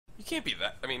can't be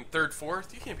that. I mean, third,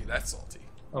 fourth. You can't be that salty.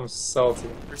 I'm salty.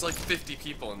 There's like 50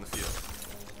 people in the field.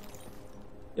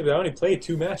 Yeah, but I only played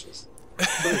 2 matches.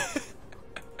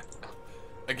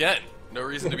 Again, no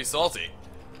reason to be salty.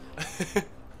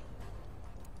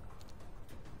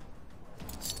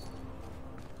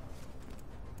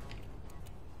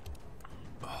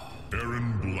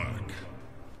 Aaron Black.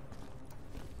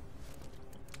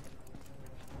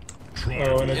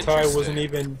 Oh, and Atai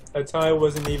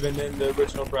wasn't even in the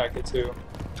original bracket too.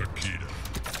 Takeda.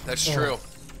 That's true.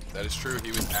 That is true. He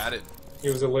was added. He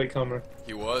was a latecomer.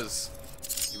 He was.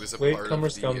 He was a Latecomer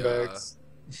part of the, scumbags.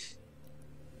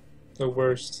 The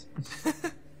worst.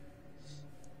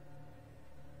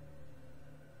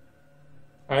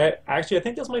 I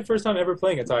think that's my first time ever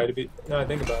playing Atai. Now I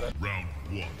think about it. Round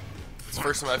 1. It's the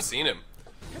first time I've seen him.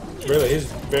 Really, he's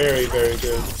very, very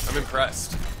good. I'm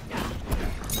impressed.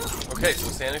 Okay, so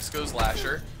Sanix goes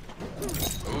Lasher.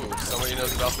 Ooh, somebody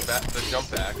knows about the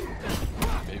jump back.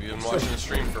 Maybe you've been watching the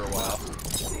stream for a while.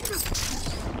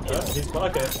 Yeah, he's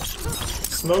blocking it.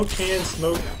 Smoke can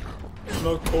smoke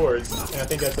cords, and I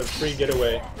think that's a free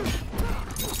getaway.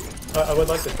 I would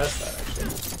like to test that actually.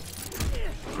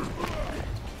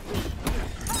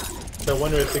 So I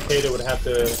wonder if Takeda would have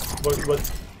to.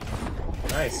 What?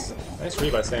 Nice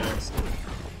read by Sanix.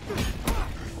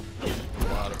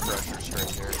 A lot of pressure string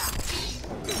here.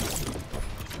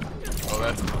 Oh,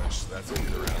 that's a push. That's a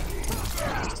good round.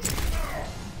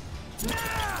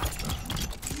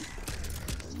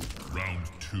 Round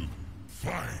 2.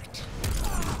 Fight.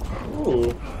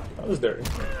 Ooh, that was dirty.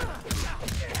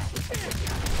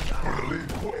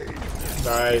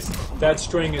 Nice. That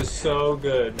string is so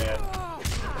good, man.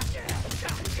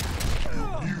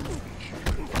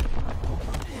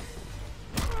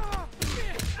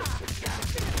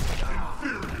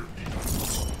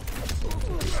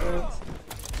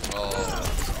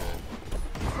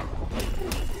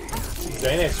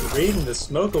 Sanix reading the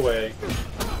smoke away.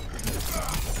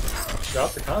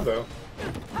 Drop the combo.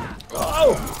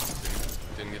 Oh!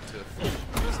 Didn't get to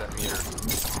use that meter.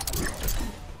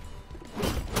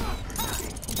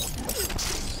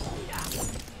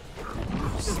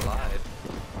 Slide.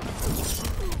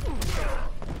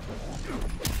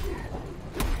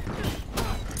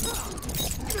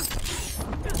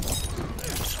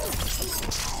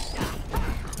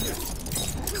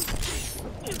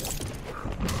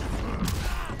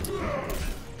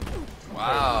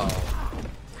 Wow.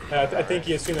 I think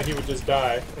he assumed that he would just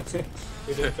die.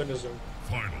 He didn't finish him.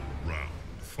 Final round.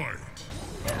 Fight.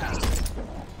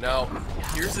 Now,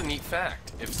 here's a neat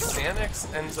fact. If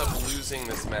Sanix ends up losing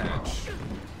this match,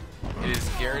 it is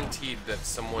guaranteed that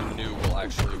someone new will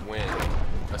actually win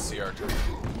a CR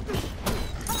tournament.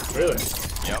 Really?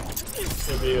 Yep.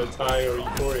 It'll be a tie or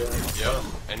Euphoria. Yep.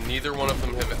 And neither one of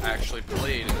them have actually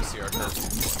played in a CR tournament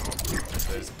before.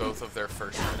 That is both of their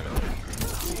first tournament.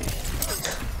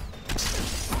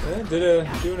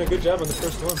 Yeah, doing a good job on the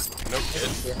first one. No kid.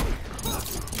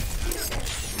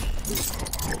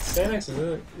 Sanix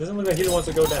doesn't look like he wants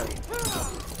to go down.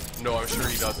 No, I'm sure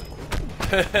he doesn't.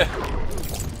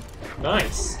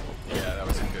 Nice. Yeah, that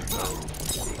was a good move.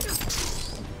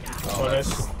 Oh,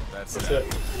 That's it.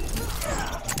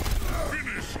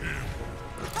 Finish him.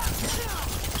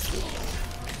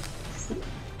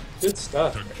 Good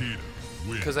stuff. Takeda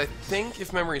wins. Because I think,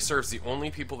 if memory serves, the only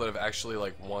people that have actually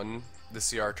like won the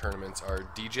CR tournaments are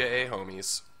DJA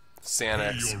homies,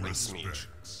 Sanix, and Smeech.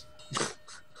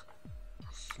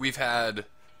 We've had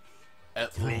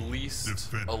at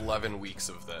least 11 weeks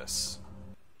of this.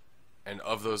 And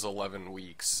of those 11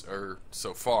 weeks, or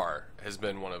so far, has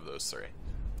been one of those 3.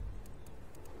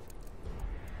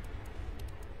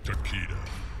 Takeda.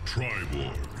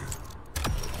 Triborg.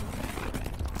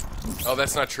 Oh,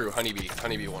 that's not true. Honeybee.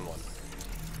 Honeybee won one.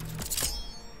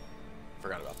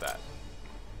 Forgot about that.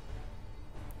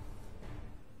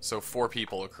 So 4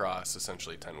 people across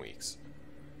essentially 10 weeks.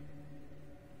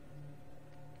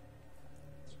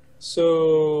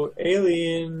 So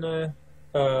Alien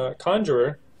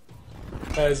Conjurer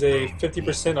has a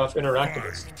 50% off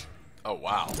Interactivist. Oh,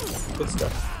 wow. Good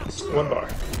stuff. 1 bar.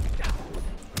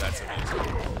 That's amazing.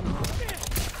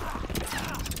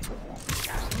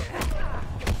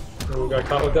 Oh, got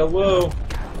caught with that low.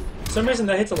 For some reason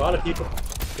that hits a lot of people.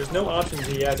 There's no options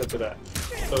he has after that.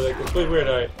 So like, it's really weird.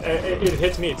 It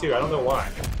hits me too. I don't know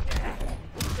why.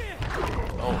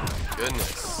 Oh my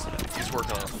goodness. He's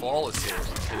working on flawless here.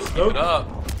 Can he keep Nope. it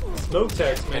up? Smoke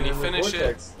text, man. Can he with finish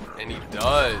Vortex. it? And he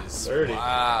does. 30.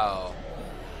 Wow.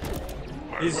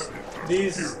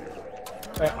 These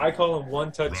I call them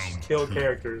one-touch kill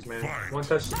characters, man. One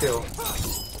touch to kill.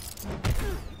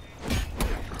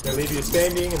 They leave you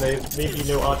standing, and they leave you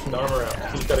no option to armor out. So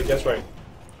you just gotta guess right.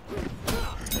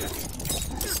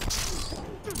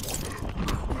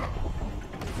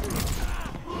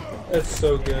 That's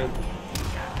so good.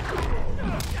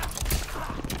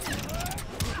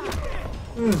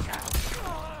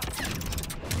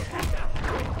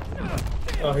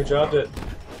 Oh, he dropped it.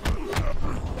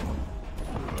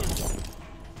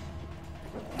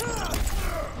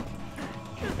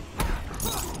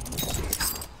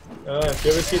 If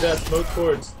you ever see that smoke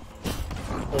towards...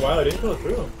 Oh wow, it didn't go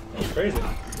through him. That's crazy. I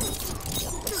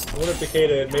wonder if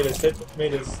Takeda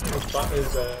made his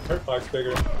hurt box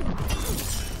bigger.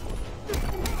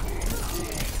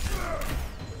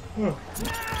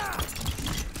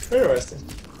 Interesting.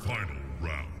 Final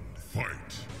round, fight.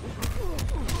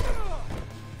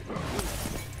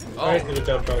 Nice little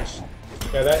jump punch.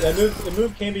 Yeah, the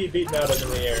move can be beaten out of in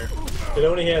the air. It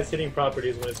only has hitting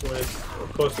properties when it's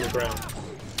close to the ground.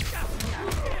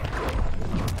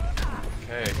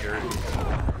 Okay, here.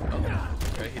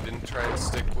 Okay, he didn't try and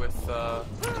stick with the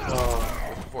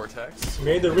vortex. He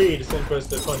made the read, just didn't press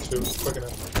the punch too quick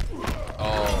enough.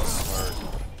 Oh, smart.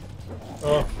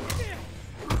 Oh.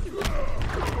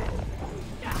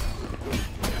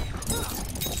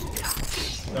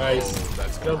 Nice. Oh,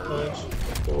 that's Jump gonna punch.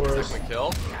 Of course. Gonna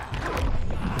kill?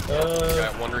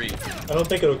 Got one read. I don't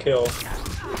think it'll kill.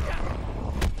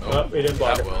 Oh, he didn't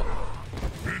block that it. will.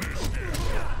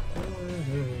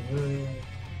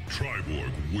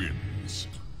 Triborg wins.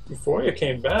 Euphoria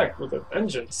came back with a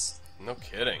vengeance. No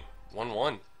kidding.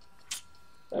 1-1.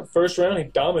 That first round, he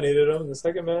dominated him. The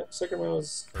second round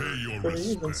was Pay your pretty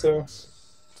even. respects. So, Is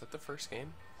that the first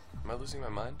game? Am I losing my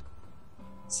mind?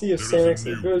 see if There is Sanix a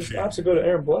new goes. king. Perhaps to go to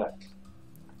Aaron Black.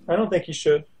 I don't think he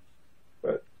should,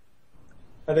 but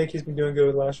I think he's been doing good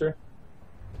with last year.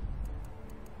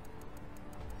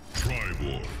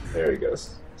 Triborg. There he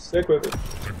goes. Stick with it.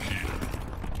 Takeda.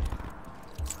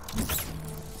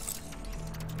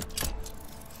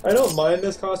 I don't mind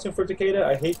this costume for Takeda.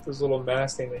 I hate this little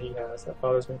mask thing that he has. That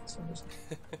bothers me for some reason.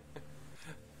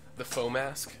 The faux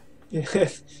mask? Yeah,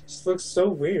 it just looks so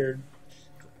weird.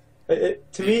 To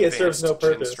me, it serves no Advanced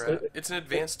chin purpose. strap. It's an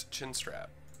advanced chin strap.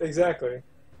 Exactly.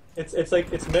 It's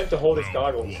like it's meant to hold his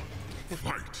goggles,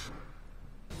 Fight.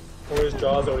 or his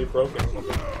jaw's already broken.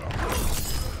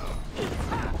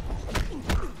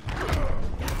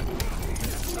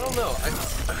 I don't know.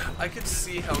 I could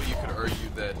see how you could argue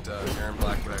that Aaron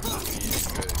Black would actually be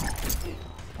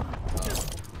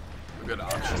a good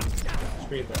option. Just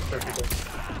read that perfectly.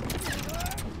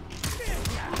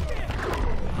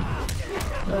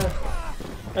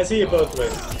 I see it both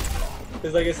ways.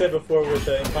 Because like I said before with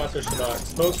the Imposter Shinnok,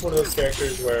 Smoke's one of those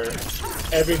characters where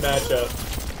every matchup,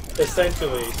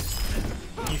 essentially,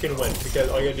 you can win. Because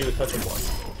all you gotta do is touch him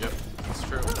once. Yep, that's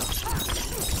true.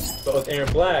 But with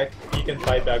Aaron Black, he can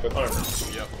fight back with armor.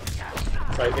 Yep.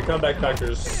 Like, the comeback factor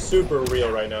is super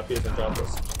real right now if he doesn't drop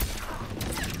this.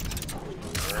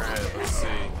 Alright, let's see.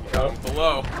 Got him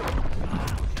below.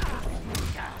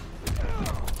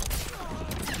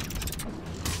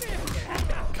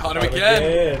 Caught him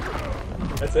again.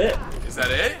 That's it. Is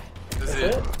that it? That's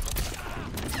it.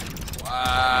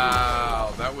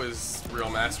 Wow, that was real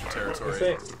master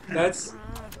territory. That's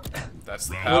That's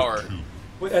the power.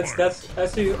 that's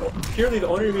purely the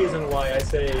only reason why I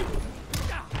say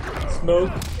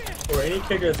Smoke or any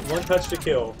kicker that's one touch to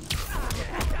kill.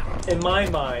 In my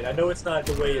mind, I know it's not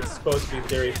the way it's supposed to be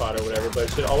theory fought or whatever, but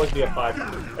it should always be a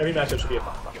 5-5. Every matchup should be a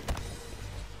 5-5.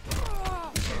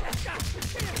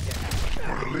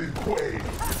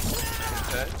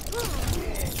 Okay.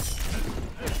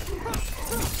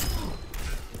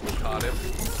 Caught him.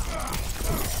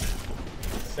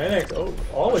 Sanix,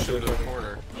 always Shoot doing to the good.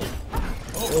 corner.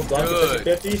 Oh, block good.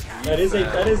 50. That is a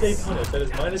punish.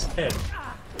 That is -10.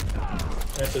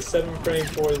 That's a 7-frame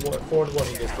 4-1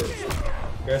 he just did.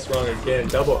 That's wrong again.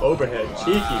 Double overhead.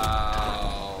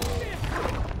 Wow.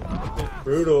 Cheeky.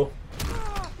 Brutal.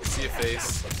 See a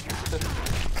face. Okay.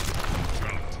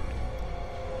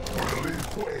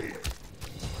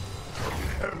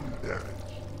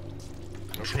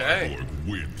 Triborg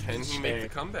wins. Can he make the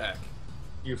comeback?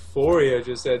 Euphoria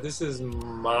just said, "This is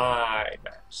my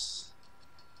match."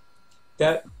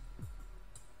 That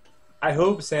I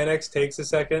hope Sanix takes a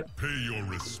second, Pay your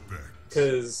respect.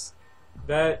 because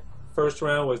that first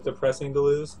round was depressing to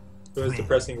lose. It was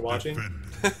depressing watching.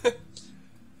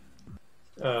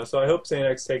 So I hope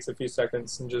Sanix takes a few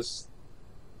seconds and just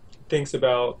thinks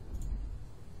about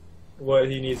what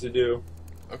he needs to do.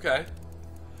 Okay.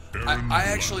 I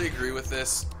actually agree with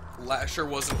this. Lasher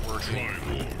wasn't working.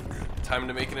 Triborg. Time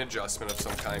to make an adjustment of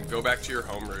some kind. Go back to your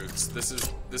home roots. This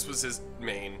was his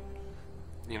main.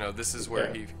 you know, this is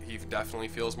where Yeah. he definitely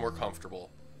feels more comfortable.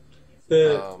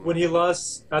 When he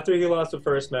lost, after he lost the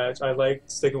first match, I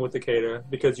liked sticking with Takeda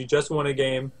because you just won a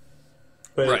game,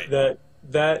 but Right.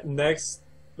 that next,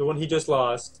 the one he just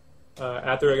lost,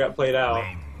 after it got played out,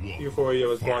 Round one. Euphoria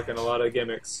was blocking a lot of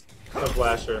gimmicks of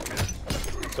Lasher.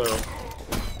 So,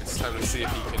 It's time to see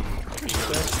if he knows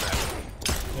this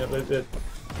match. yeah,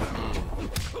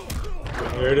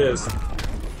 here it is.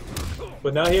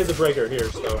 But now he has a breaker here,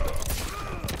 so.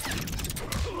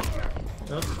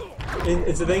 No? And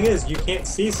the thing is, you can't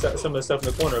see some of the stuff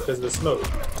in the corner because of the smoke.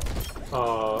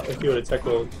 If you would have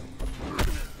tackled.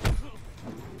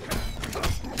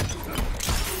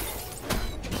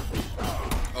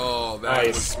 Oh, that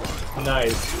was Nice. smart.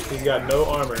 Nice. He's got no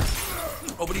armor.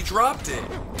 Oh, but he dropped it.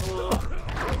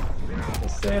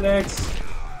 Sanix,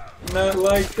 not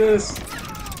like this.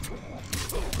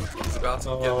 He's about to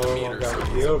get the Oh, meter, got so the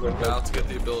he's overhead. about to get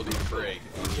the ability to break.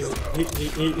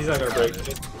 He's not gonna break.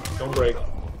 Don't break.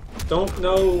 Don't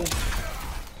know.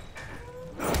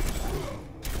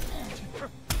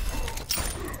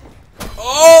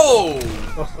 Oh!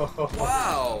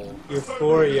 Wow!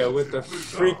 Euphoria with the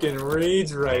freaking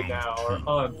reads right now are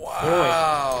on point.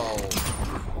 Wow!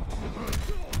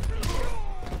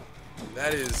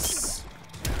 That is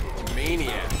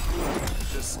maniac.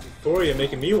 Just Euphoria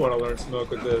making me want to learn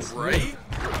smoke with this. right?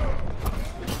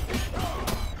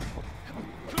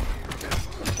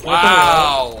 Not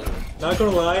Wow! Not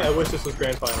gonna lie, I wish this was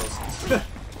grand finals.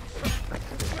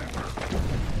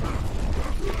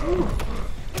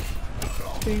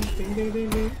 Ding, ding, ding, ding,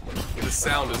 ding. The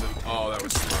sound isn't. Oh, that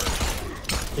was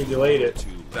smart. He delayed it.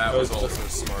 That was also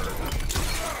smart.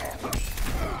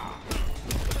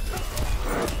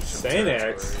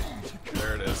 Sanix.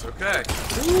 There it is. Okay.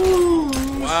 Ooh,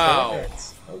 Wow.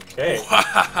 Sanix. Okay.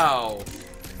 Wow!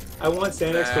 I want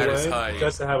Sanix That to is win hype.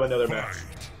 just to have another match.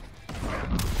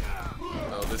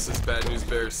 Oh, this is Bad News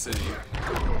Bears City.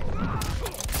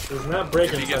 He's not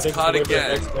breaking. If he so I gets think caught he's gonna again,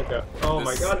 break the next pickup. Oh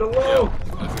my This- god, the low!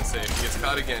 Yeah, I was gonna say, if he gets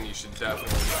caught again, you should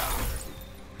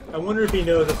definitely. I wonder if he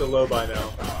knows it's a low by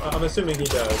now. I'm assuming he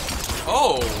does.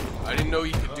 Oh! I didn't know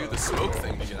you could do the smoke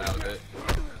thing to get out of it.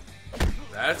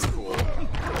 That's cool.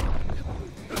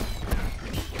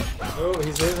 Oh,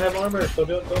 he doesn't have armor, so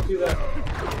don't do that.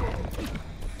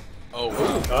 Oh,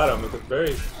 wow. Got him with a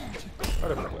very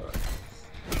hard of.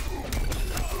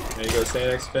 There you go,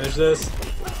 Sanix. Finish this.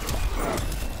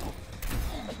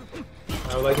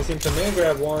 I would like to see him command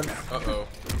grab one. Uh-oh.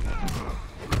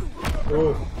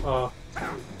 Ooh,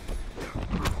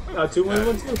 two win,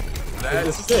 one two. That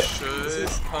This is it. should This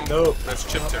is- come. Nope. That's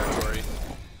chip territory.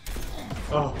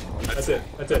 Oh, that's it.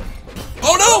 That's it.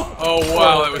 Oh no! Oh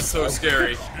wow, that was so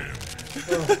scary.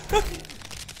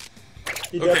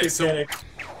 He Okay, definitely so- panicked.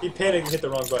 He panicked and hit the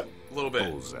wrong button. A little bit.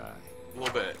 Bullseye. A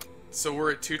little bit. So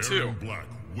we're at 2-2, Aaron Black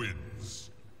wins.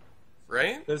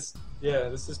 right? This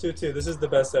is 2-2. This is the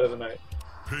best set of the night.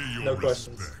 Pay your No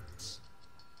questions. respects.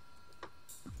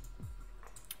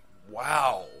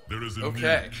 Wow. There is a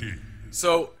Okay. new king.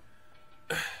 So,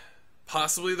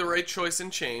 possibly the right choice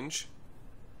and change.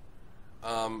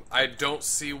 I don't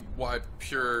see why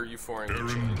pure Euphoria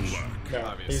would Aaron change. Black. No,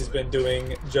 Obviously. he's been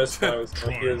doing just fine.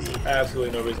 There's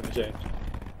absolutely no reason to change.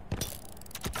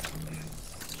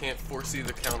 Can't foresee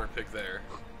the counter pick there.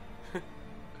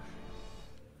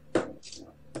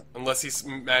 Unless he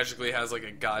magically has like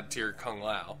a god tier Kung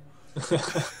Lao.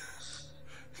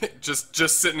 just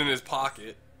sitting in his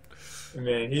pocket.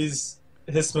 Man, his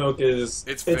smoke is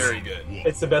It's very good.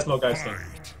 It's the best smoke I've seen.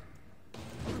 Fight.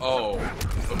 Oh,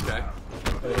 okay.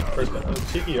 First,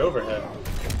 cheeky overhead.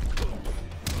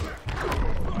 Yeah,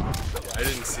 I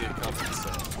didn't see it coming, so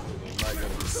my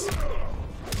goodness.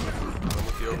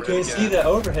 With the You overhead can't see again. that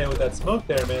overhead with that smoke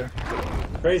there, man.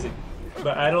 Crazy.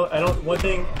 But I don't. One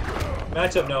thing,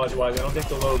 matchup knowledge-wise, I don't think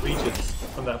the low reaches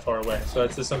from that far away. So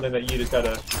that's just something that you just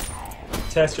gotta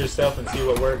test yourself and see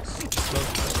what works.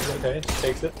 Okay,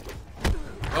 takes it.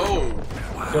 Oh,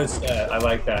 wow. Good stat. I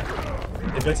like that.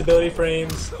 Invincibility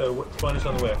frames, the punish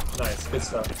on the whip. Nice. Good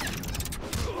stuff.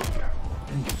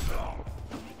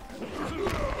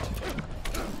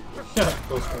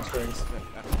 Those string strings.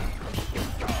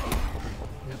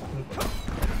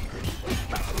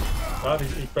 Oh,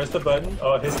 he pressed the button.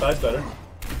 Oh, his side's better.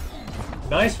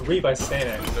 Nice read by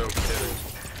Sanix. No kidding.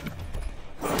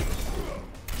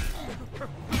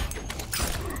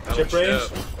 Chip range.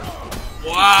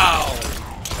 Wow.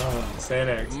 Oh,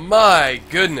 Sanix. My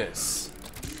goodness.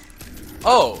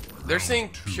 Oh, they're saying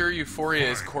pure Euphoria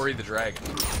is Cory the Dragon.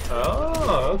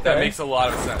 Oh, okay. That makes a lot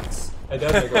of sense. It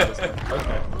does make a lot of sense.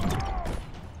 Okay.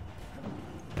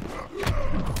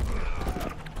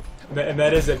 And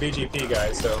that is a BGP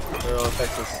guy, so they're all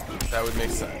Texas. That would make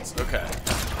sense. Okay.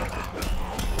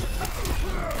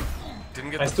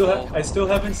 Didn't get I the still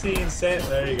haven't seen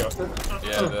There you go.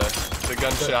 Yeah, the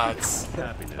gunshots.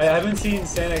 I haven't seen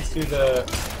Sanix do the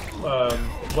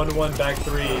 1-1 back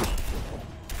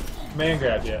 3 man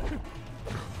grab yet.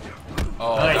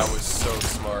 Oh, Nice. that was so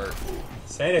smart.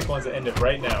 Sanix wants to end it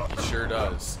right now. Sure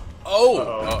does. Oh!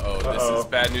 Uh-oh. This is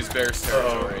Bad News Bears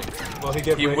territory. Will he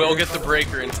get He will get the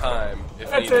breaker in time if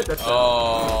That's needed. it, that's it.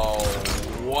 Oh,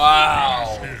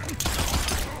 wow.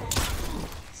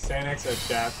 Sanix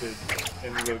adapted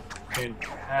and looked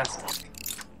fantastic.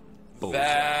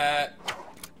 That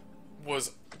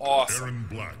was awesome. Aaron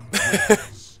Black.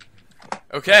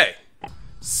 Okay,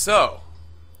 so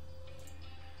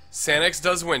Sanix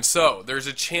does win. So there's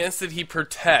a chance that he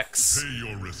protects Pay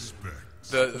your respects.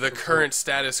 the current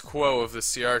status quo of the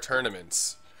CR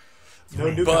tournaments. No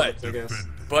new But- comments, I guess.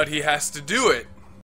 But he has to do it